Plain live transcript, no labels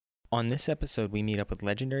On this episode, we meet up with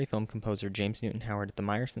legendary film composer James Newton Howard at the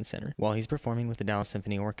Meyerson Center while he's performing with the Dallas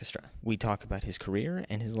Symphony Orchestra. We talk about his career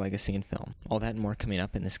and his legacy in film. All that and more coming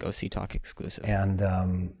up in this Go See Talk exclusive. And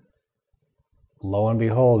lo and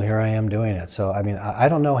behold, here I am doing it. So, I mean, I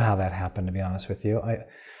don't know how that happened, to be honest with you.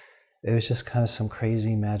 It was just kind of some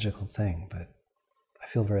crazy magical thing, but I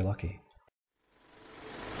feel very lucky.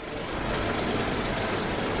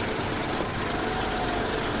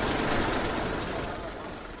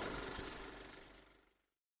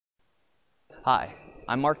 Hi,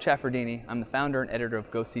 I'm Mark Chaffardini. I'm the founder and editor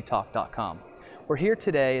of GoSeeTalk.com. We're here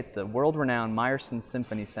today at the world-renowned Meyerson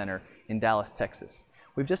Symphony Center in Dallas, Texas.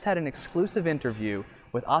 We've just had an exclusive interview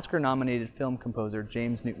with Oscar-nominated film composer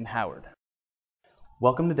James Newton Howard.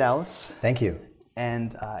 Welcome to Dallas. Thank you.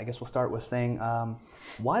 And I guess we'll start with saying,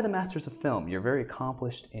 why the Masters of Film? You're very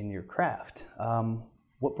accomplished in your craft.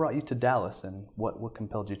 What brought you to Dallas, and what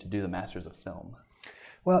compelled you to do the Masters of Film?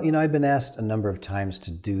 Well, you know, I've been asked a number of times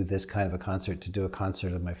to do this kind of a concert, to do a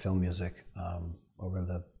concert of my film music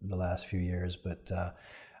over the last few years, but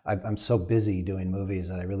I'm so busy doing movies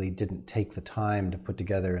that I really didn't take the time to put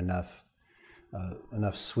together enough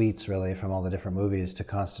suites, really, from all the different movies to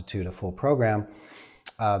constitute a full program.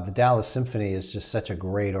 The Dallas Symphony is just such a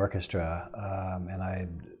great orchestra, and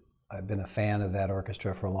I've been a fan of that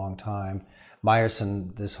orchestra for a long time.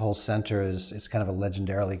 Meyerson, this whole center it's kind of a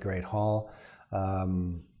legendarily great hall.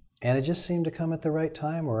 And it just seemed to come at the right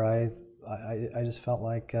time, where I just felt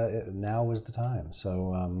like now was the time.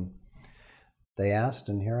 So they asked,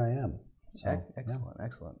 and here I am. So, excellent, yeah.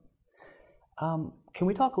 Excellent. Can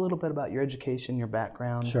we talk a little bit about your education, your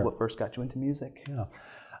background, Sure. What first got you into music? Yeah.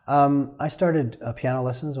 I started piano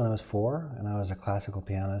lessons when I was 4, and I was a classical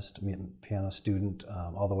piano student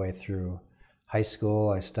all the way through high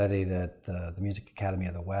school. I studied at the Music Academy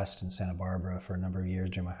of the West in Santa Barbara for a number of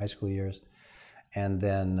years during my high school years. And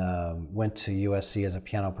then went to USC as a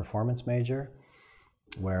piano performance major,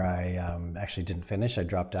 where I actually didn't finish. I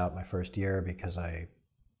dropped out my first year because I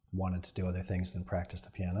wanted to do other things than practice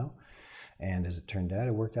the piano. And as it turned out,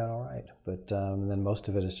 it worked out all right. But then most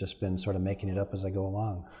of it has just been sort of making it up as I go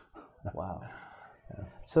along. Wow. Yeah.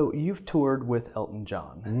 So you've toured with Elton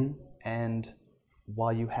John. Mm-hmm. And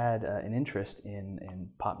while you had an interest in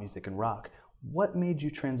pop music and rock, what made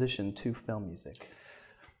you transition to film music?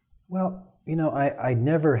 Well, you know, I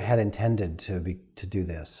never had intended to do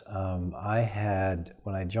this. When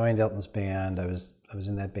I joined Elton's band, I was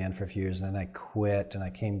in that band for a few years, and then I quit, and I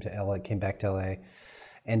came back to LA,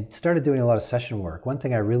 and started doing a lot of session work. One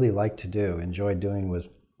thing I really liked to do, enjoyed doing, was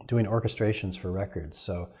doing orchestrations for records.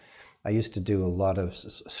 So I used to do a lot of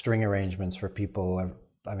string arrangements for people.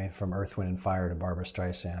 I mean, from Earth, Wind and Fire to Barbra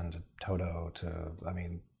Streisand, to Toto, to, I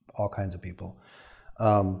mean, all kinds of people.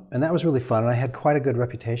 And that was really fun, and I had quite a good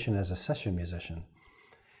reputation as a session musician.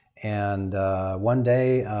 And one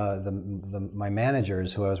day, my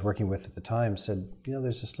managers, who I was working with at the time, said, you know,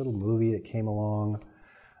 there's this little movie that came along.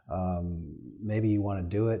 Maybe you want to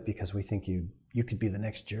do it because we think you could be the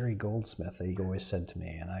next Jerry Goldsmith, they always said to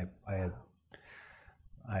me. And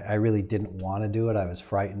I really didn't want to do it. I was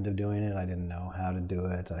frightened of doing it. I didn't know how to do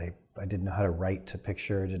it. I didn't know how to write to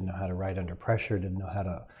picture, didn't know how to write under pressure, didn't know how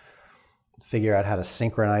to figure out how to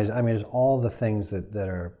synchronize. I mean, all the things that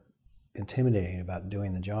are intimidating about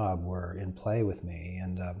doing the job were in play with me.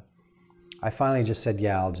 And I finally just said,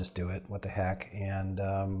 yeah, I'll just do it. What the heck? And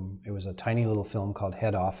it was a tiny little film called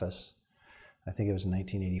Head Office. I think it was in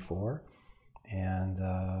 1984. And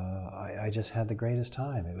I just had the greatest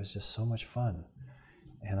time. It was just so much fun.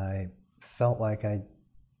 And I felt like I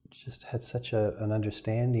just had such an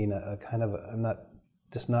understanding, a kind of, not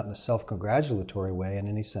in a self-congratulatory way in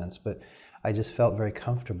any sense, but I just felt very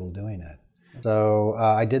comfortable doing it. So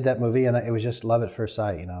I did that movie, and it was just love at first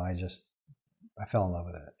sight. You know, I fell in love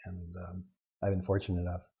with it, and I've been fortunate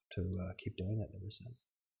enough to keep doing it ever since.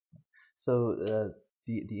 So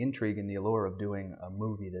the intrigue and the allure of doing a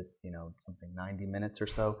movie that, you know, something 90 minutes or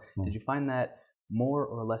so, did you find that more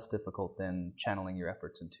or less difficult than channeling your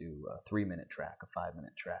efforts into a 3-minute track, a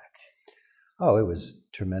 5-minute track? Oh, it was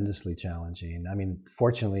tremendously challenging. I mean,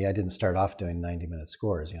 fortunately, I didn't start off doing 90-minute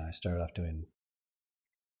scores. You know, I started off doing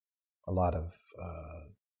a lot of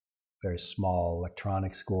very small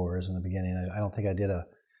electronic scores in the beginning. I don't think I did a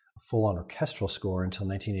full-on orchestral score until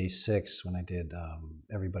 1986 when I did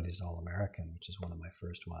Everybody's All-American, which is one of my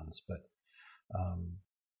first ones. But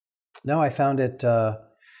no, I found it,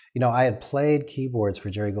 you know, I had played keyboards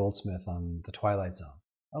for Jerry Goldsmith on The Twilight Zone.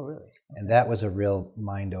 Oh, really? Okay. And that was a real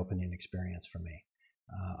mind-opening experience for me.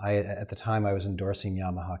 At the time, I was endorsing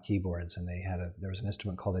Yamaha keyboards, and there was an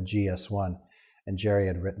instrument called a GS1, and Jerry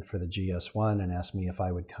had written for the GS1 and asked me if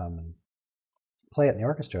I would come and play it in the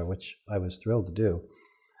orchestra, which I was thrilled to do.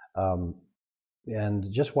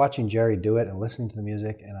 And just watching Jerry do it and listening to the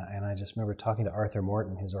music, and I just remember talking to Arthur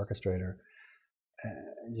Morton, his orchestrator,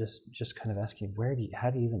 just kind of asking, how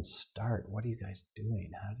do you even start? What are you guys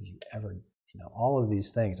doing? How do you ever, all of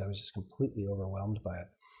these things. I was just completely overwhelmed by it.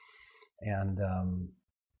 And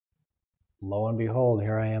lo and behold,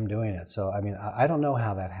 here I am doing it. So, I mean, I don't know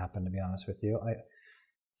how that happened, to be honest with you.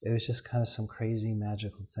 It was just kind of some crazy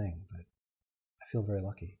magical thing, but I feel very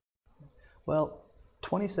lucky. Well,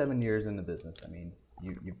 27 years in the business, I mean,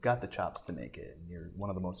 you've got the chops to make it, and you're one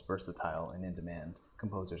of the most versatile and in-demand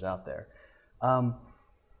composers out there.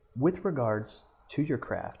 With regards to your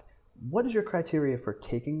craft, what is your criteria for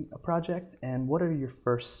taking a project, and what are your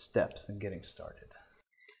first steps in getting started?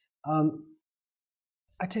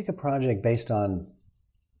 I take a project based on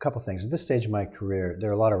a couple things. At this stage of my career, there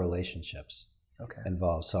are a lot of relationships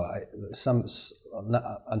involved. So a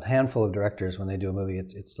handful of directors, when they do a movie,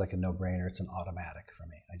 it's like a no-brainer. It's an automatic for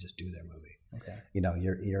me. I just do their movie. Okay.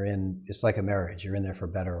 You're in. It's like a marriage. You're in there for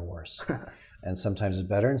better or worse, and sometimes it's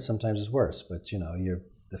better and sometimes it's worse. But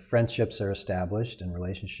the friendships are established, and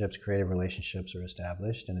relationships, creative relationships, are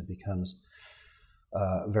established, and it becomes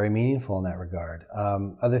very meaningful in that regard.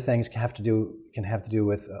 Other things can have to do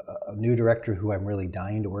with a new director who I'm really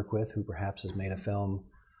dying to work with, who perhaps has made a film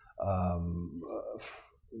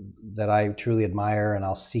that I truly admire, and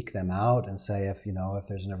I'll seek them out and say, if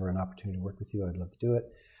there's never an opportunity to work with you, I'd love to do it.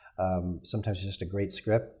 Sometimes it's just a great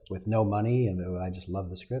script with no money, and I just love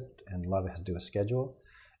the script, and a lot of it has to do with schedule.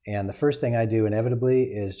 And the first thing I do inevitably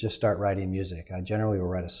is just start writing music. I generally will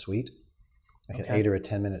write a suite, like an 8 or a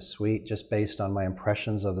 10-minute suite, just based on my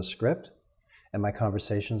impressions of the script and my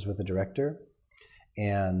conversations with the director.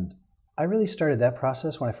 And I really started that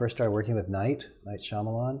process when I first started working with Night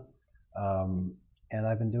Shyamalan. And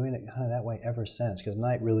I've been doing it kind of that way ever since, because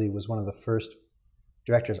Night really was one of the first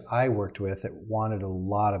directors I worked with that wanted a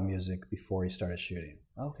lot of music before he started shooting.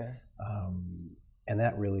 Okay. And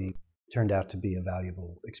that really turned out to be a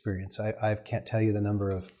valuable experience. I can't tell you the number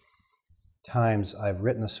of times I've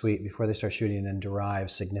written a suite before they start shooting and derive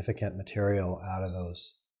significant material out of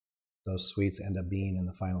those suites, end up being in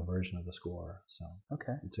the final version of the score. So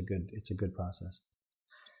it's a good process.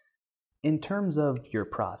 In terms of your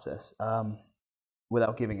process,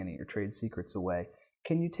 without giving any of your trade secrets away,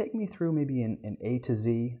 can you take me through maybe an A to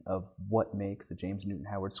Z of what makes a James Newton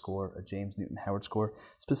Howard score a James Newton Howard score?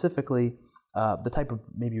 Specifically, the type of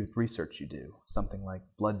maybe research you do, something like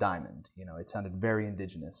Blood Diamond. It sounded very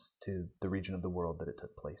indigenous to the region of the world that it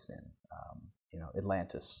took place in.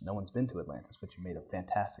 Atlantis. No one's been to Atlantis, but you made a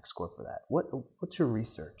fantastic score for that. What's your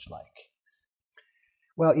research like?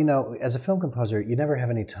 Well, as a film composer, you never have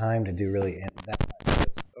any time to do really that much.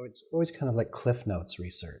 It's always kind of like Cliff Notes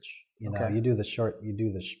research. You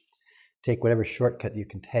take whatever shortcut you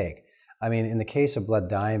can take. I mean, in the case of Blood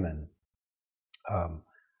Diamond,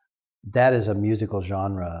 that is a musical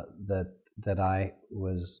genre that I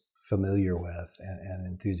was familiar with and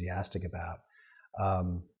enthusiastic about.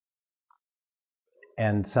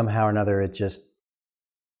 And somehow or another, it just,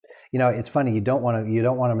 it's funny. You don't want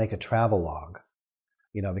to make a travel log,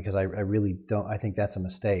 because I really don't. I think that's a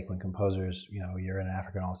mistake when composers, you're in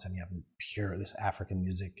Africa and all of a sudden you have this African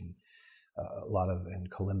music and a lot of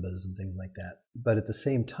kalimbas and things like that. But at the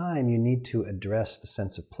same time, you need to address the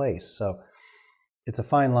sense of place. So it's a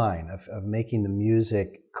fine line of making the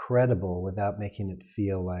music credible without making it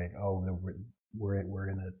feel like, oh, we're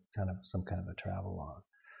in a some kind of a travel log.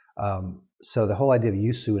 So the whole idea of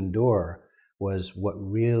Yusu Endure was what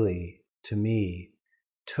really, to me,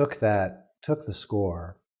 took the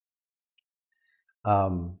score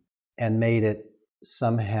and made it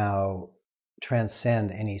somehow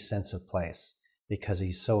transcend any sense of place, because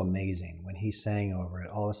he's so amazing. When he sang over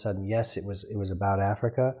it, all of a sudden, yes, it was about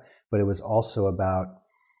Africa, but it was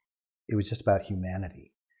just about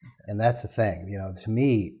humanity. And that's the thing, to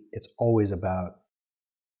me, it's always about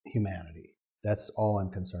humanity. That's all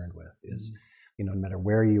I'm concerned with is, no matter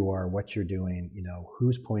where you are, what you're doing,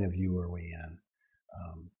 whose point of view are we in?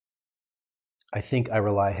 I think I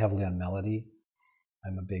rely heavily on melody.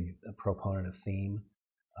 I'm a big proponent of theme.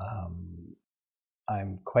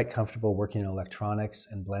 I'm quite comfortable working in electronics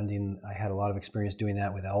and blending. I had a lot of experience doing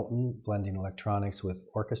that with Elton, blending electronics with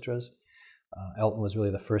orchestras. Elton was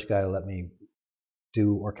really the first guy to let me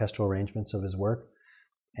do orchestral arrangements of his work.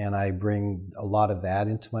 And I bring a lot of that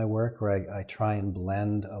into my work, where I try and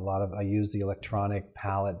blend I use the electronic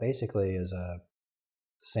palette basically as the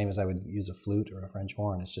same as I would use a flute or a French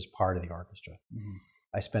horn. It's just part of the orchestra. Mm-hmm.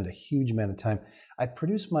 I spend a huge amount of time. I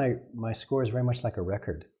produce my scores very much like a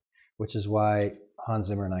record, which is why Hans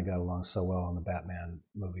Zimmer and I got along so well on the Batman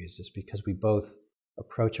movies, is because we both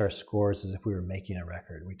approach our scores as if we were making a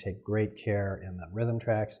record. We take great care in the rhythm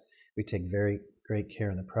tracks. We take very great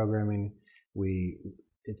care in the programming.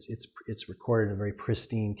 It's recorded in a very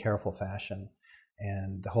pristine, careful fashion,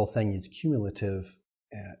 and the whole thing is cumulative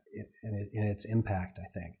in its impact, I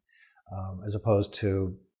think, as opposed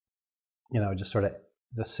to, just sort of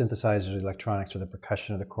the synthesizers, the electronics, or the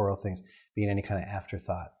percussion, or the choral things being any kind of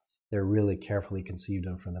afterthought. They're really carefully conceived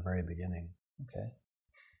of from the very beginning. Okay.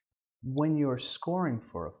 When you're scoring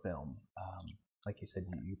for a film, like you said,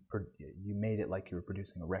 you made it like you were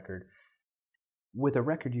producing a record. With a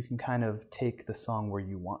record, you can kind of take the song where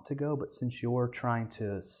you want to go, but since you're trying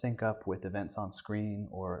to sync up with events on screen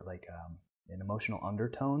or like an emotional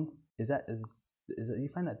undertone, is you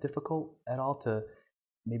find that difficult at all to,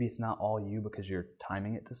 maybe it's not all you because you're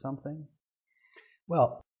timing it to something?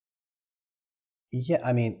 Well, yeah,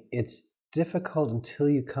 I mean, it's difficult until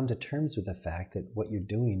you come to terms with the fact that what you're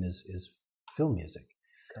doing is film music.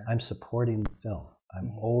 Okay. I'm supporting the film.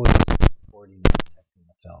 I'm always supporting and protecting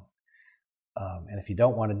the film. And if you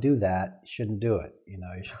don't want to do that, you shouldn't do it. You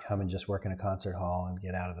should come and just work in a concert hall and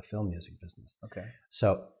get out of the film music business. Okay.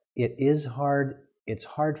 So it is hard. It's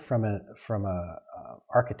hard from a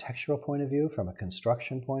architectural point of view, from a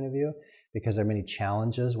construction point of view, because there are many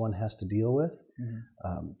challenges one has to deal with.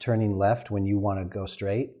 Turning left when you want to go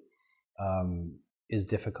straight is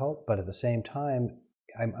difficult, but at the same time,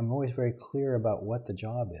 I'm always very clear about what the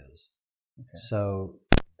job is. Okay. So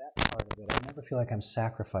that part of it, I never feel like I'm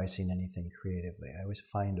sacrificing anything creatively. I always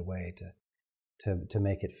find a way to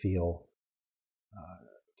make it feel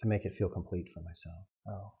complete for myself.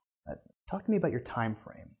 Oh. Talk to me about your time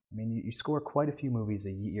frame. I mean, you score quite a few movies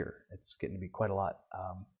a year. It's getting to be quite a lot.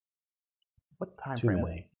 What time frame? Too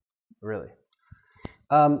many. Really?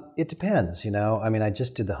 It depends, I mean, I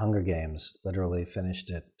just did the Hunger Games, literally finished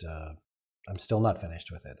it. I'm still not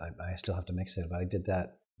finished with it. I still have to mix it, but I did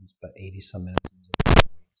that about 80-some minutes.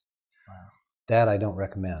 Wow. That I don't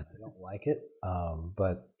recommend. I don't like it,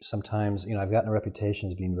 but sometimes, I've gotten a reputation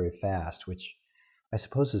as being very fast, which I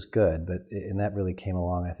suppose is good, and that really came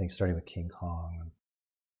along, I think, starting with King Kong and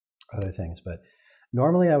other things. But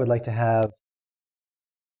normally I would like to have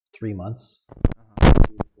 3 months, 3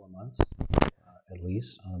 to 4 months at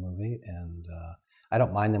least on a movie, and I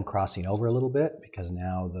don't mind them crossing over a little bit because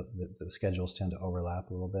now the schedules tend to overlap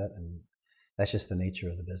a little bit, and that's just the nature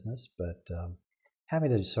of the business. But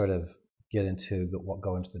having to sort of go into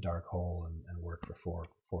the dark hole and work for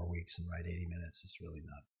four weeks and write 80 minutes is really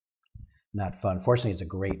not fun. Fortunately, it's a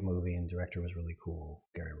great movie, and the director was really cool,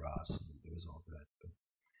 Gary Ross. It was all good.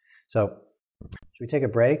 So, should we take a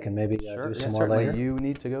break and maybe do some more later? You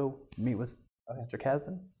need to go meet with Mr.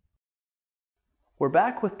 Kasdan. We're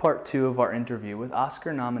back with part 2 of our interview with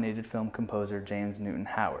Oscar-nominated film composer James Newton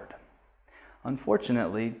Howard.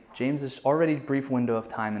 Unfortunately, James's already brief window of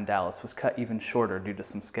time in Dallas was cut even shorter due to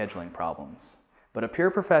some scheduling problems. But a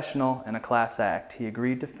pure professional and a class act, he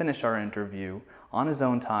agreed to finish our interview on his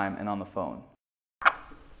own time and on the phone.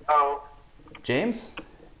 Hello. James?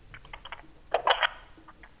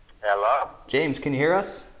 Hello? James, can you hear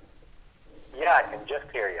us? Yeah, I can just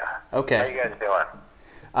hear you. Okay. How you guys doing?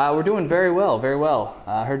 We're doing very well, very well.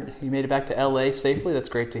 I heard you made it back to LA safely. That's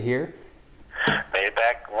great to hear. Made it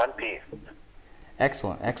back in one piece.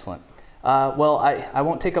 Excellent, excellent. Well, I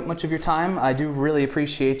won't take up much of your time. I do really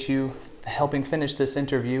appreciate you helping finish this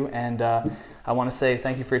interview, and I want to say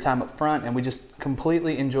thank you for your time up front, and we just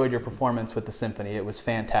completely enjoyed your performance with the symphony. It was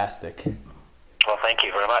fantastic. Well, thank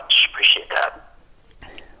you very much. Appreciate that.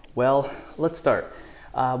 Well, let's start.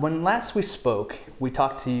 When last we spoke, we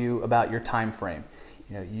talked to you about your time frame.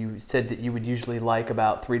 You said that you would usually like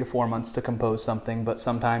about 3 to 4 months to compose something, but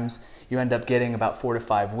sometimes you end up getting about 4 to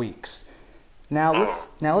 5 weeks. Now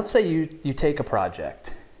let's say you take a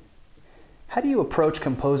project. How do you approach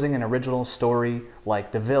composing an original story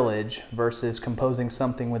like The Village versus composing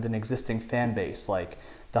something with an existing fan base like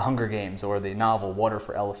The Hunger Games or the novel Water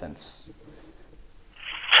for Elephants?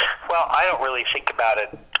 Well, I don't really think about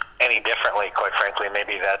it any differently, quite frankly.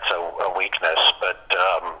 Maybe that's a weakness, but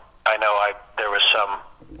I know there was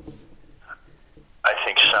I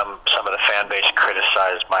think some of the fan base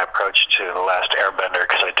criticized my approach to The Last Airbender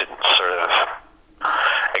because I didn't sort of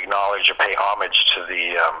acknowledge or pay homage to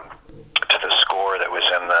the score that was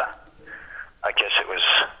in I guess it was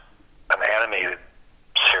an animated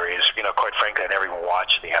series. Quite frankly, I never even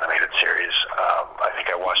watched the animated series. I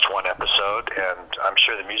think I watched one episode, and I'm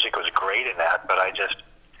sure the music was great in that, but I think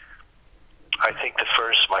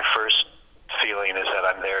my first feeling is that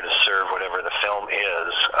I'm there to serve whatever the film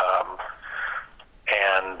is,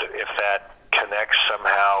 and if that connects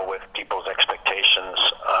somehow with people's expectations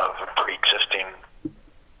of pre-existing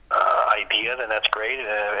idea, then that's great. And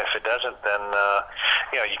if it doesn't, then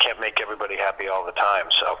you can't make everybody happy all the time.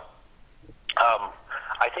 So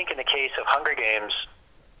I think in the case of Hunger Games,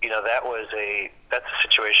 that's a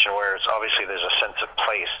situation where it's obviously there's a sense of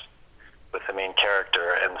place with the main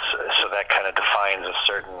character, and so that kind of defines a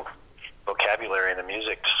certain vocabulary in the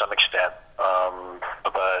music to some extent.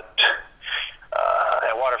 But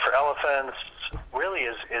and Water for Elephants really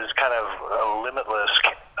is kind of a limitless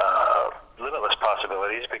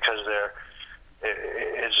possibilities, because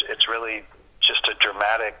it's really just a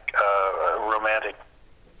dramatic, romantic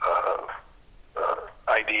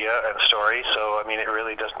idea and story. So I mean, it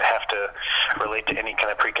really doesn't have to relate to any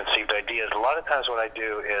kind of preconceived ideas. A lot of times, what I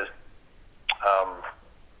do is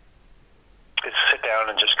sit down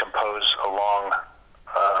and just compose a long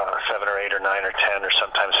 7 or 8 or 9 or 10, or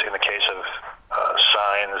sometimes in the case of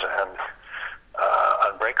Signs and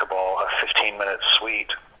Unbreakable, a 15-minute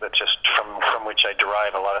suite that just from which I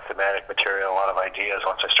derive a lot of thematic material, a lot of ideas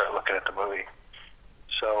once I start looking at the movie.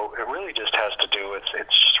 So it really just has to do with,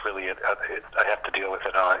 it's just really, I have to deal with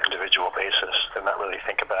it on an individual basis and not really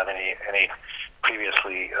think about any previous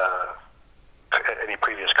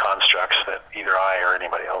constructs that either I or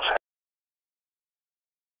anybody else has.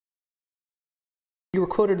 You were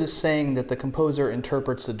quoted as saying that the composer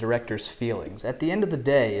interprets the director's feelings. At the end of the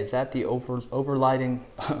day, is that the overriding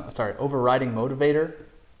motivator?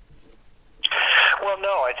 Well,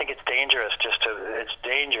 no. I think it's dangerous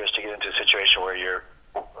to get into a situation where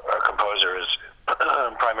a composer's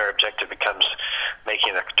primary objective becomes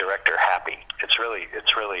making the director happy. It's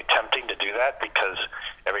really tempting to do that, because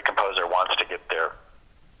every composer wants to get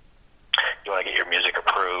you want to get your music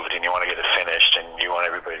approved, and you want to get it finished, and you want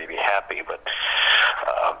everybody to be happy. But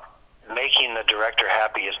making the director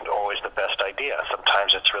happy isn't always the best idea.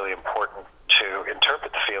 Sometimes it's really important to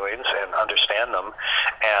interpret the feelings and understand them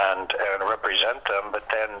and represent them, but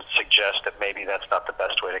then suggest that maybe that's not the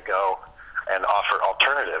best way to go, and offer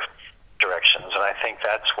alternative directions. And I think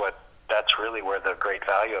that's really where the great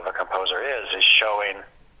value of a composer is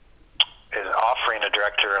offering a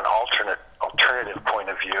director an alternative point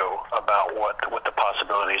of view about what the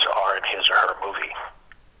possibilities are in his or her movie.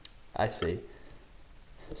 I see.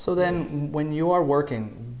 So then, when you are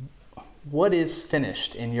working, what is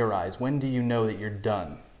finished in your eyes? When do you know that you're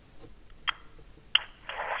done?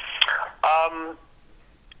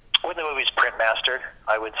 When the movie's print mastered,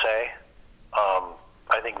 I would say.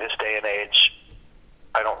 I think this day and age,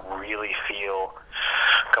 I don't really feel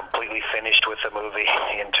completely finished with the movie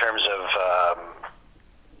in terms of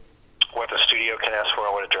what the studio can ask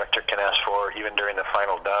for, what a director can ask for. Even during the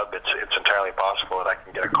final dub, it's entirely possible that I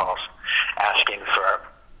can get a call asking for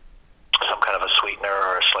some kind of a sweetener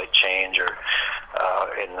or a slight change, or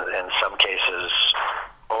in some cases,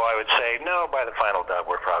 well, I would say no, by the final dub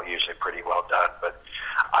we're probably usually pretty well done, but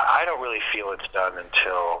I don't really feel it's done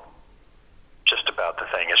until just about the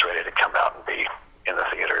thing is ready to come out and be in the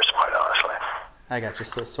theaters, quite honestly. I got you.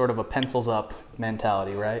 So sort of a pencils up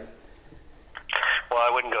mentality, right? Well,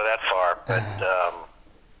 I wouldn't go that far, but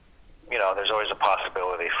there's always a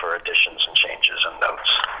possibility for additions and changes and notes.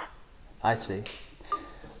 I see.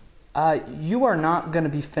 You are not going to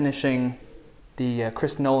be finishing the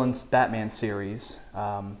Chris Nolan's Batman series,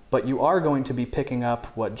 but you are going to be picking up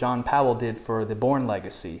what John Powell did for the Bourne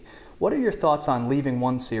Legacy. What are your thoughts on leaving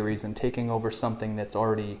one series and taking over something that's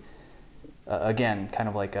already, again, kind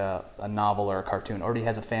of like a novel or a cartoon, already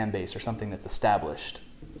has a fan base or something that's established?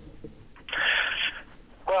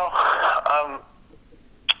 Well,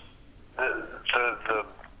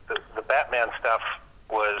 the Batman stuff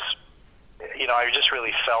was, I just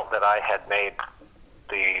really felt that I had made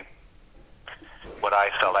what I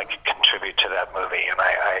felt I could contribute to that movie, and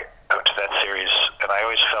to that series, and I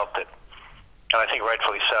always felt that, and I think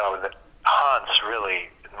rightfully so, that Hans really,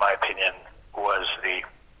 in my opinion, was the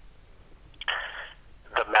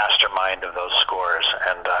mastermind of those scores.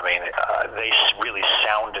 And I mean, they really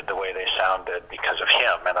sounded the way they sounded because of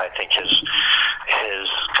him, and I think his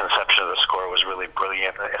conception of the score was really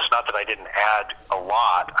brilliant. It's not that I didn't add a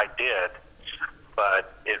lot, I did,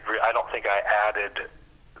 but I don't think I added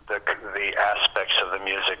the aspects of the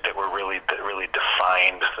music that really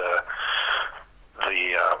defined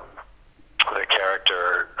the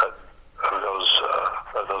character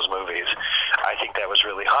of those movies. I think that was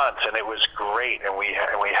really Hans, and it was great, and we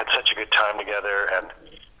had such a good time together. And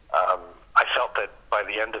I felt that by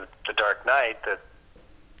the end of The Dark Knight, that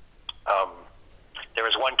there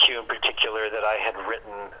was one cue in particular that I had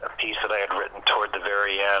written, a piece that I had written toward the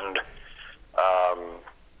very end,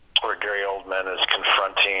 where Gary Oldman is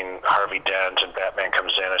confronting Harvey Dent and Batman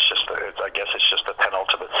comes in. I guess it's just the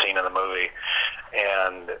penultimate scene in the movie,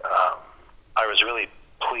 and I was really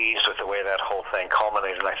pleased with the way that whole thing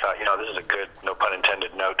culminated. And I thought, this is a good, no pun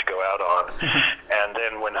intended, note to go out on. And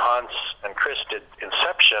then when Hans and Chris did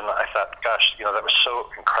Inception, I thought, gosh, that was so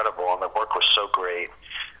incredible, and the work was so great.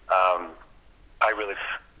 I really,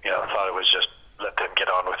 thought it was just let them get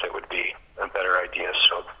on with it would be a better idea.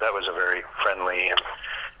 So that was a very friendly and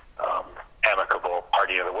amicable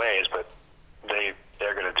party of the ways, but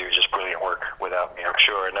they're going to do just brilliant work without me, I'm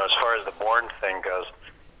sure. And as far as the Bourne thing goes,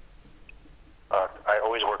 I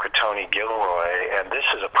always work with Tony Gilroy, and this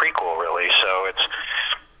is a prequel, really, so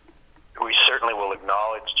we certainly will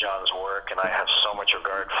acknowledge John's work, and I have so much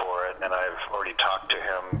regard for it, and I've already talked to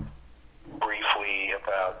him briefly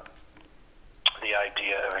about the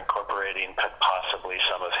idea of incorporating possibly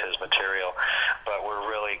some of his material, but we're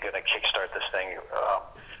really going to kickstart this thing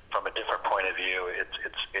from a different point of view.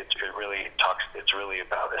 It's really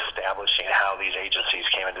about establishing how these agencies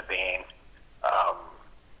came into being.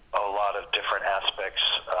 A lot of different aspects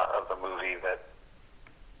of the movie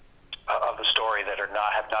of the story that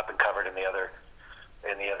have not been covered in the other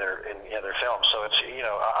films. So it's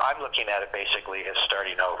I'm looking at it basically as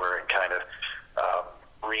starting over and kind of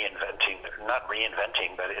not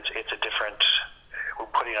reinventing, but it's a different. We're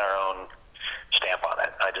putting our own stamp on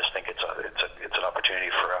it. I just think it's an opportunity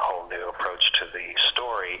for a whole new approach to the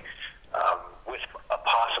story, with a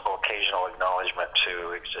possible occasional acknowledgement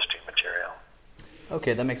to existing material.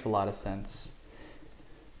 Okay, that makes a lot of sense.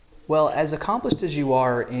 Well, as accomplished as you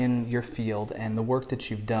are in your field and the work that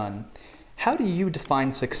you've done, how do you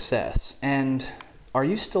define success? And are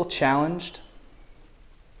you still challenged?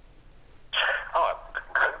 Oh, I'm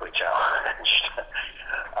incredibly challenged.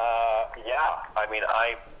 Yeah, I mean,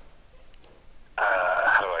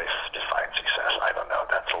 how do I define success? I don't know.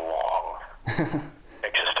 That's a long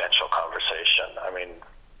existential conversation.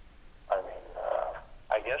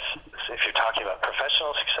 I guess if you're talking about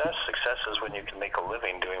professional success is when you can make a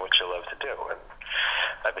living doing what you love to do. And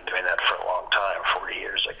I've been doing that for a long time, 40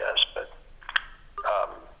 years, I guess. But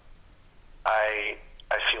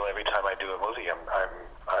I feel every time I do a movie,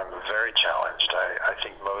 I'm very challenged. I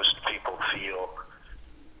think most people feel,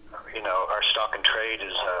 our stock and trade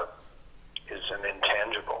is an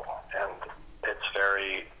intangible, and it's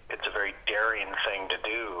a very daring thing to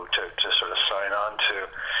do, to sort of sign on to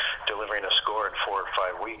delivering a score in 4 or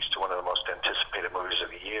 5 weeks to one of the most anticipated movies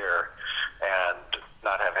of the year, and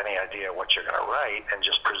not have any idea what you're going to write, and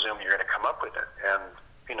just presume you're going to come up with it. And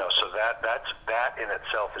so that in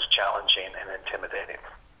itself is challenging and intimidating.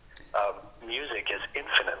 Music is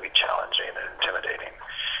infinitely challenging and intimidating.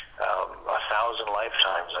 1,000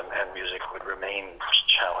 lifetimes and music would remain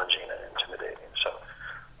challenging and intimidating. So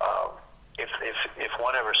if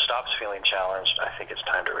one ever stops feeling challenged, I think it's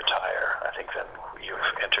time to retire. I think then you've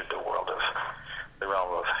entered the realm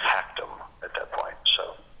of hackdom at that point.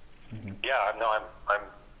 So yeah, no,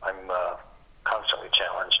 I'm constantly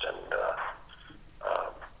challenged, and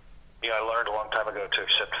I learned a long time ago to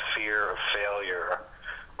accept fear of failure,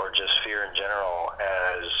 or just fear in general,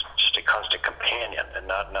 as just a constant companion, and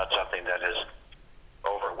not something that is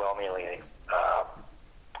overwhelmingly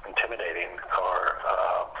intimidating or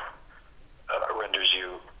renders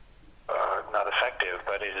you not effective.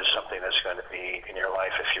 But it is something that's going to be in your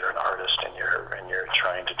life if you're an artist and you're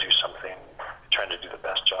trying to do something, trying to do the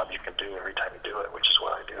best job you can do every time you do it, which is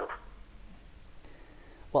what I do.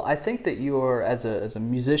 Well, I think that you're, as a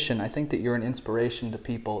musician, I think that you're an inspiration to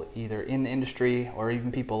people either in the industry or even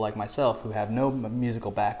people like myself who have no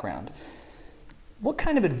musical background. What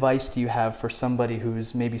kind of advice do you have for somebody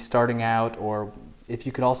who's maybe starting out, or if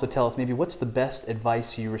you could also tell us maybe what's the best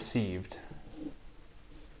advice you received?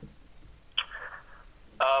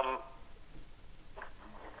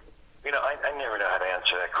 I never know how to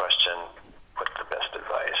answer that question. What's the best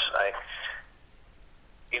advice?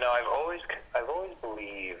 I've always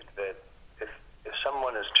believed that if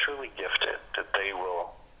someone is truly gifted, that they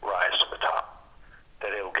will rise to the top,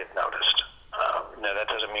 that it'll get noticed. Now, that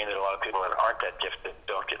doesn't mean that a lot of people that aren't that gifted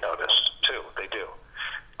don't get noticed, too. They do.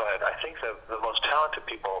 But I think that the most talented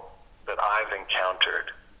people that I've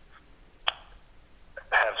encountered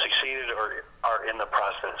have succeeded or are in the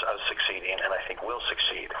process of succeeding, and I think will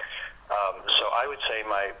succeed. So I would say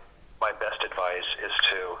my best advice is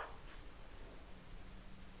to,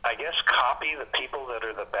 I guess, copy the people that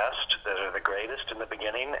are the best, that are the greatest in the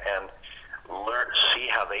beginning, and see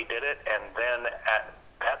how they did it, and then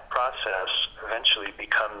that process eventually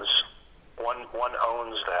becomes one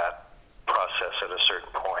owns that process at a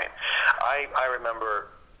certain point. I remember,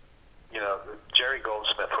 Jerry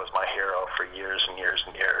Goldsmith was my hero for years and years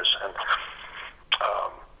and years, and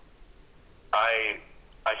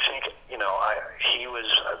I think he was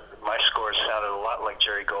my scores sounded a lot like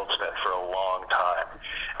Jerry Goldsmith for a long time,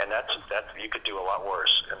 you could do a lot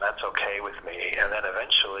worse, and that's okay with me. And then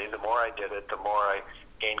eventually, the more I did it, the more I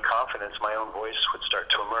gained confidence. My own voice would start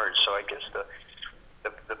to emerge. So I guess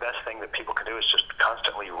the best thing that people can do is just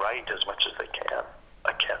constantly write as much as they can.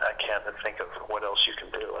 I can't think of what else you can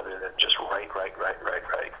do other than just write.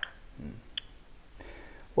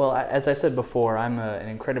 Well, as I said before, I'm an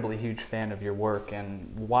incredibly huge fan of your work,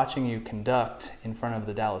 and watching you conduct in front of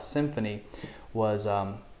the Dallas Symphony was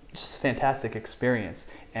just a fantastic experience,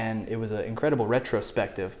 and it was an incredible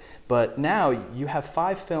retrospective. But now you have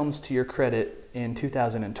 5 films to your credit in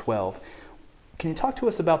 2012. Can you talk to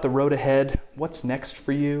us about the road ahead? What's next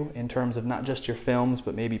for you in terms of not just your films,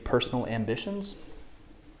 but maybe personal ambitions?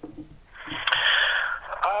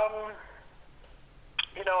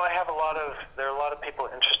 There are a lot of people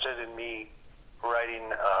interested in me writing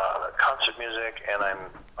concert music, and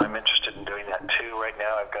I'm interested in doing that too. Right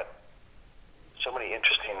now, I've got so many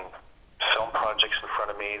interesting film projects in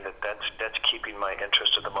front of me that's keeping my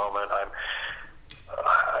interest at the moment.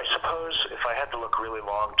 I suppose if I had to look really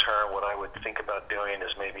long term, what I would think about doing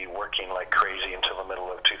is maybe working like crazy until the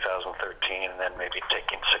middle of 2013, and then maybe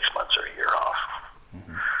taking 6 months or a year off.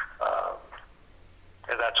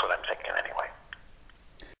 And that's what I'm thinking anyway.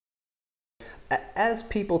 As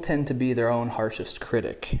people tend to be their own harshest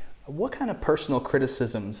critic, what kind of personal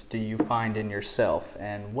criticisms do you find in yourself,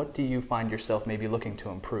 and what do you find yourself maybe looking to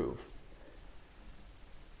improve?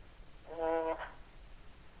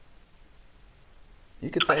 You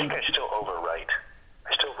could say. I think I still overwrite.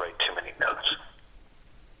 I still write too many notes.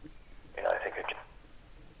 I think I can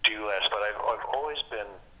do less, but I've always been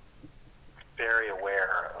very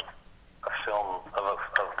aware of a film, of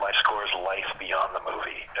my score's life beyond the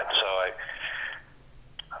movie, and so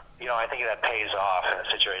I think that pays off in a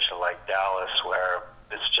situation like Dallas, where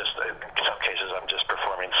it's just, in some cases, I'm just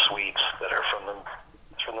performing suites that are from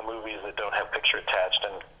the movies that don't have picture attached,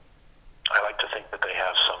 and I like to think that they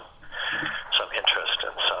have some interest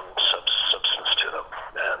and some substance to them.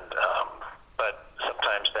 And but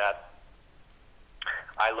sometimes that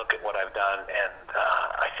I look at what I've done, and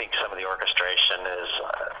I think some of the orchestration is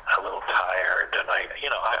a little tired, and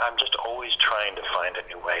I'm just always trying to find a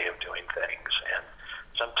new way of doing things, and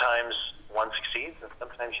sometimes one succeeds and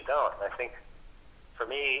sometimes you don't. And I think for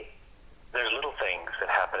me, there's little things that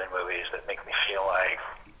happen in movies that make me feel like,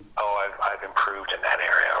 oh, I've improved in that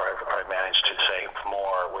area, or I've managed to say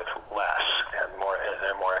more with less and more in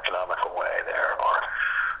a more economical way there, or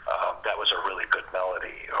that was a really good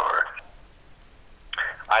melody, or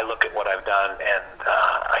I look at what I've done, and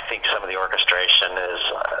I think some of the orchestration is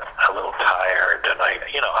a little tired, and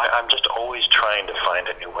I'm just always trying to find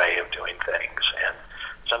a new way of doing things, and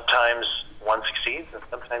sometimes one succeeds and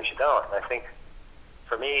sometimes you don't. And I think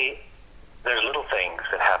for me, there's little things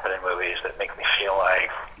that happen in movies that make me feel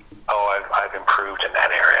like, oh, I've improved in that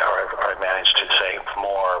area, or I've managed to say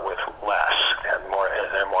more with less and more in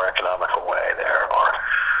a more economical way there, or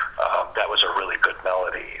that was a really good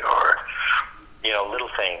melody, or little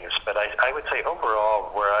things. But I would say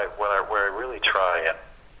overall, where I really try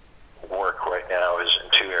and work right now is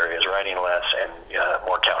in 2 areas: writing less and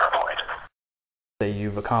more counterpoint.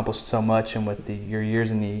 You've accomplished so much, and with your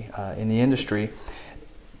years in the industry,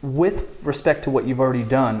 with respect to what you've already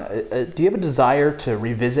done, do you have a desire to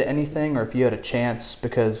revisit anything, or if you had a chance,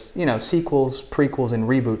 because sequels, prequels, and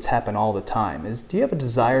reboots happen all the time, do you have a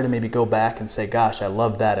desire to maybe go back and say, gosh, I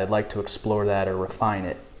love that, I'd like to explore that or refine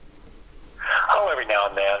it? Oh, every now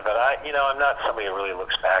and then, but I'm not somebody who really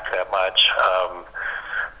looks back that much.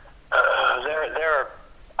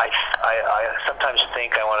 I sometimes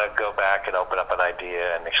think I want to go back and open up an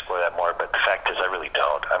idea and explore that more, but the fact is I really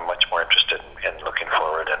don't. I'm much more interested in looking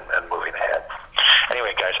forward and moving ahead.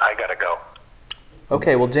 Anyway, guys, I gotta go.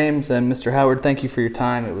 Okay, well, James and Mr. Howard, thank you for your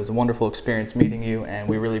time. It was a wonderful experience meeting you, and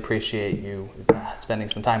we really appreciate you spending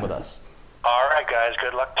some time with us. All right, guys,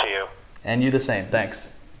 good luck to you. And you the same.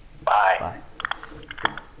 Thanks. Bye. Bye.